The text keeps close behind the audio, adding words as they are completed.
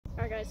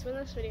Alright, so in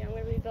this video I'm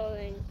going to be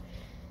building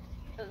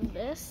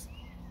this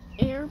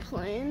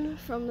airplane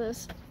from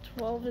this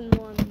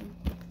 12-in-1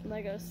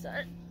 Lego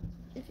set.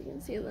 If you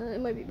can see that, it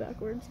might be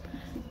backwards.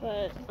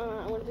 But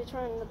I'm going to be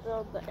trying to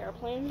build the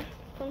airplane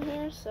from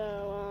here,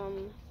 so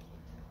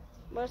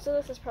most of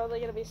this is probably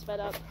going to be sped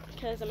up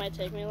because it might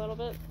take me a little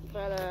bit.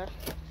 But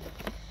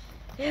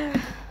yeah,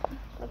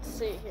 let's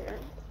see here.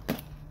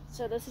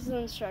 So this is an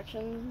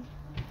instruction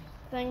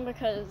thing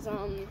because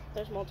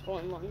there's multiple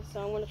in one,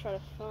 so I'm going to try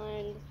to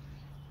find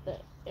the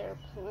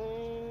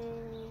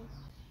airplane.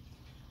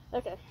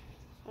 Okay,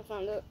 I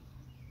found it.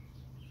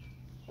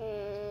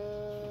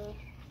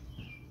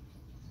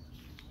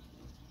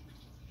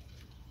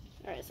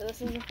 Alright, so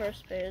this is the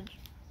first page.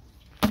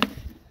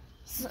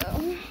 So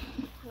I'm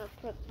gonna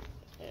put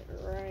it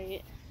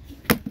right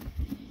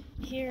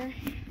here,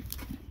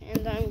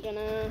 and I'm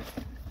gonna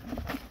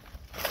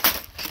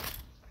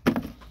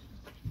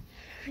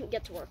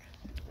get to work.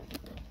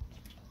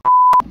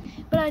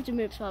 But I had to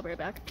move, so I'll be right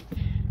back.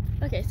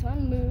 Okay, so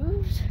I'm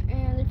moved,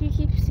 and if you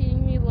keep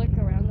seeing me look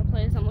around the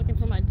place, I'm looking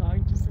for my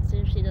dog just to see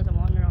if she doesn't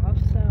wander off.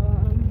 So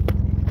I'm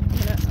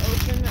gonna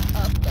open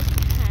up the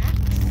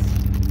packs.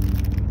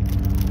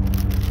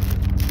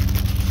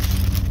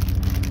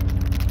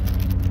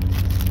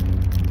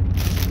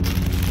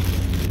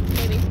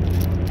 Maybe.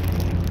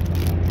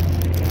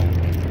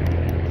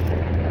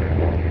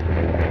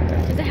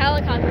 There's a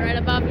helicopter right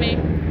above me.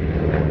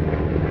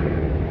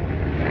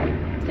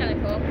 It's kind of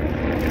cool.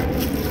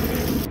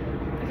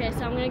 Okay,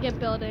 so I'm gonna get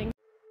building.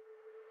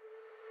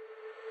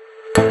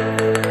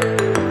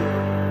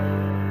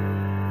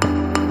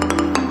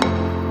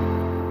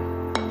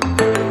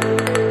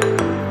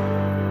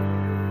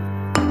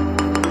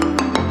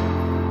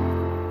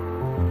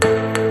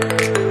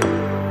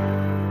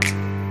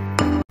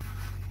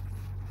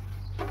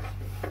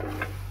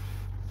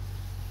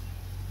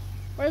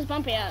 Where's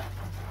Bumpy at?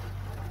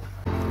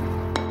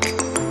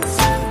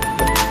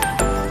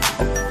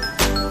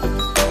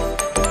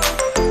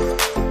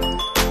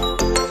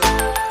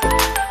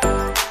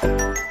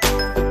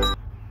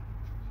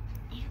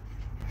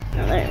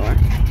 Oh, there you are.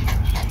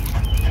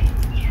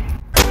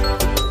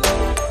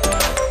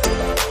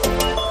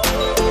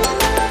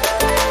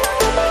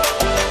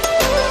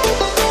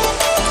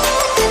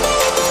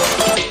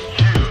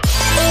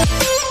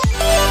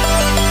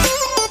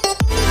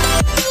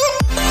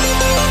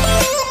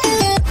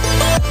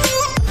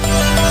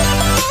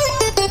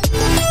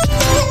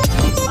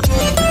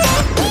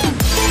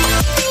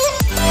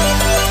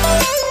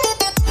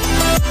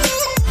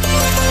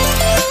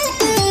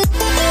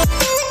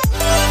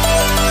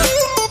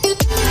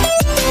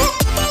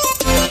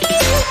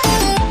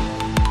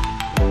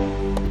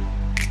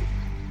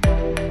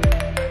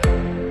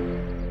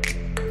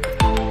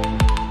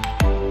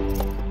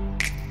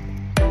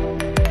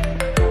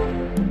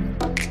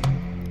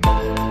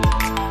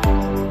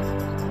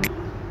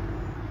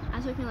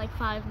 It took me like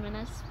 5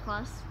 minutes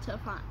plus to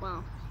find,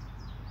 well,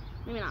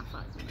 maybe not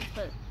 5 minutes,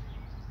 but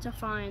to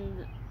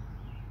find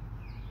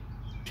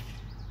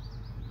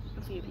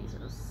a few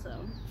pieces,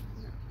 so,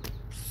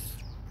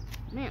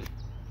 man.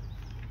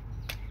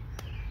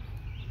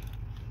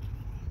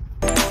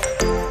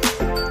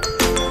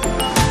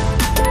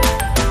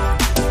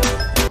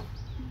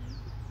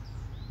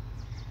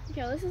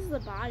 Okay, well, this is the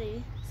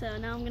body, so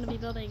now I'm going to be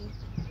building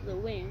the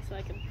wing, so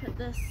I can put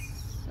this,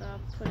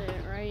 put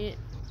it right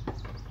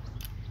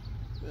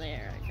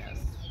there, I guess.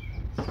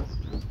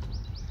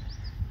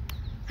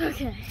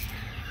 Okay,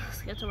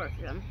 let's get to work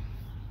again.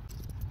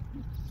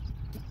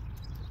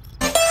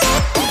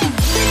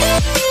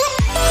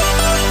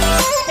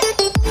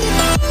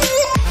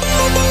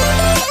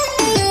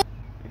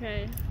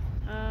 Okay,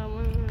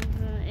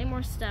 8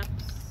 more steps.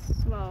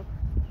 Well,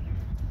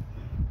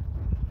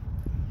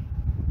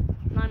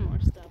 9 more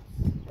steps.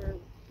 Or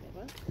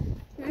what?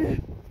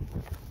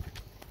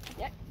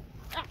 Yeah.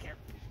 Okay.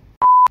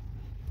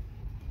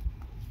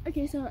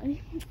 Okay, so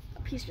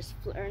a piece just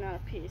flew, or not a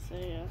piece,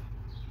 okay,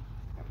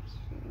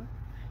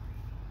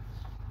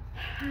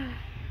 and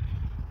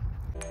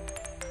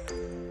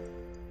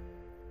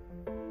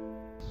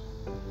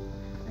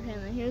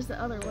then here's the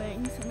other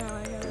wing, so now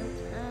I gotta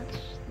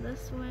attach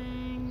this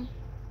wing.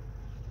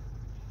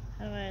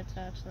 How do I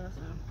attach this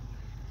now?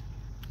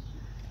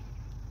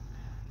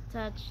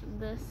 Attach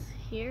this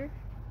here,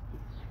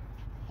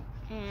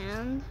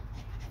 and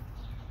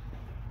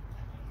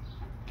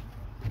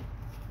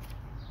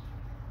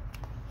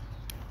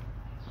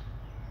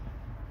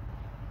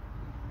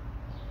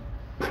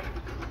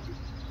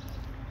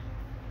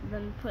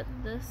then put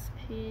this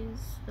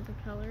piece, the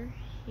propeller,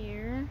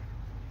 here,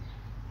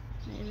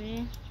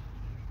 maybe.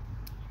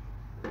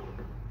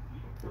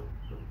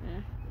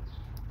 Yeah.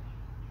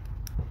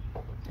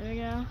 There we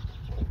go.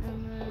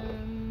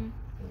 And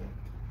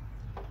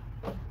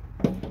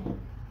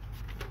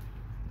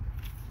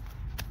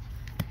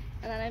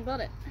then I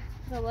built it.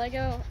 The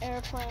Lego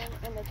airplane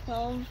and the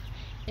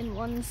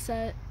 12-in-1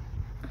 set.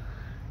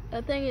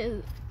 That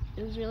thing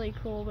is really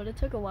cool, but it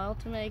took a while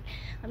to make.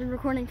 I've been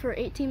recording for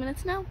 18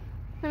 minutes now.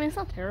 I mean, it's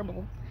not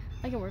terrible.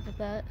 I can work with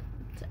that.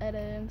 to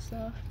edit and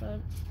stuff, but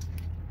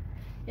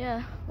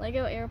yeah,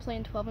 Lego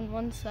airplane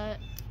 12-in-1 set.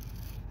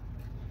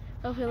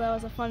 Hopefully that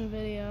was a fun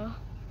video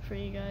for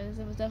you guys.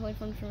 It was definitely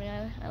fun for me.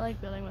 I like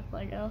building with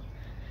Lego.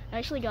 I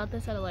actually got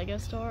this at a Lego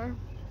store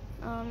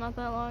not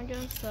that long ago,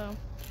 so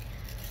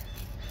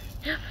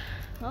yep.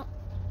 Well,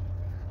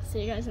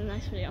 see you guys in the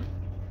next video.